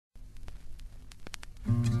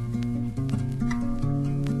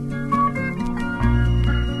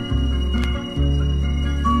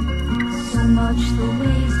much the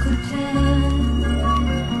waves could tell,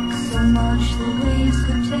 so much the waves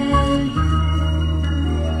could tell you,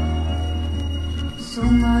 so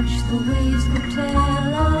much the waves could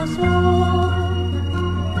tell us all,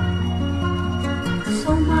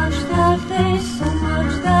 so much that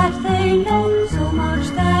they know, so much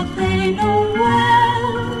that they know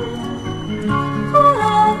well, for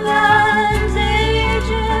all man's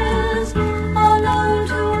ages, unknown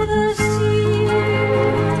to the sea,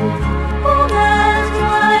 all man's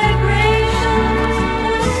migrations,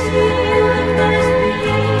 the sea must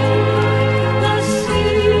be, the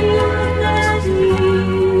sea must be.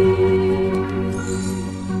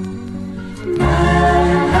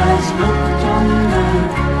 Man has looked under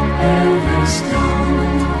every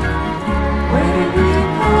stone, where we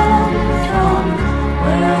come from,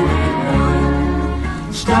 where we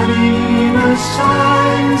run, study the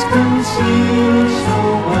signs concealed so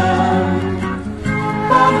well,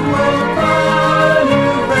 but will God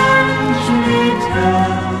eventually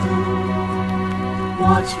tell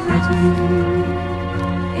what's written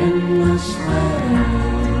in the swell?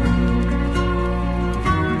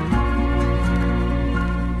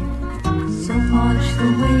 So much the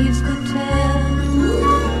waves could tell,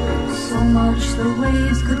 so much the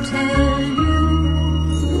waves could tell you,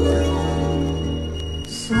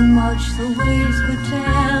 so much the waves could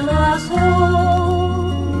tell us all,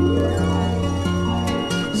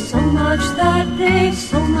 so much that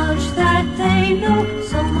they know,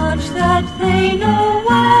 so much that they know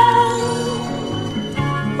well,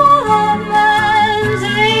 for all man's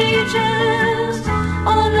ages,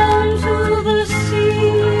 unknown to the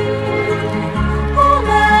sea, all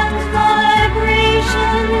man's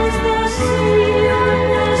migrations, the sea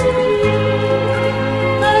must be,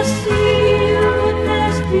 the sea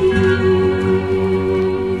must be.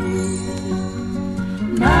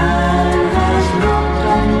 Man has looked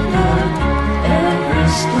under every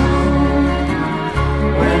stone,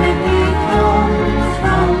 where we come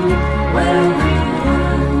from, where we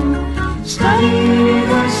run, study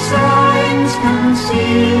the signs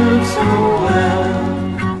concealed so well,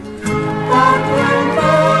 but will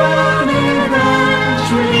God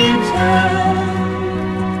eventually tell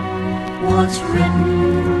what's written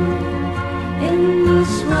in the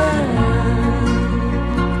swell?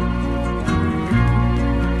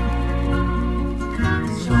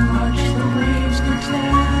 So much the waves could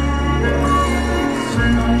tell, so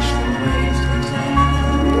much the waves could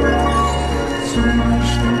tell, so much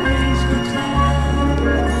the waves could tell,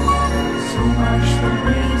 so much the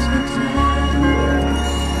waves could tell,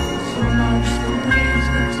 so much the waves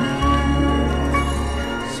could tell,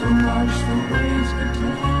 so much the waves could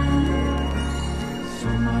tell, so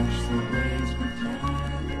much the waves could tell,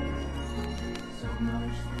 so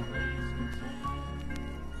much the waves.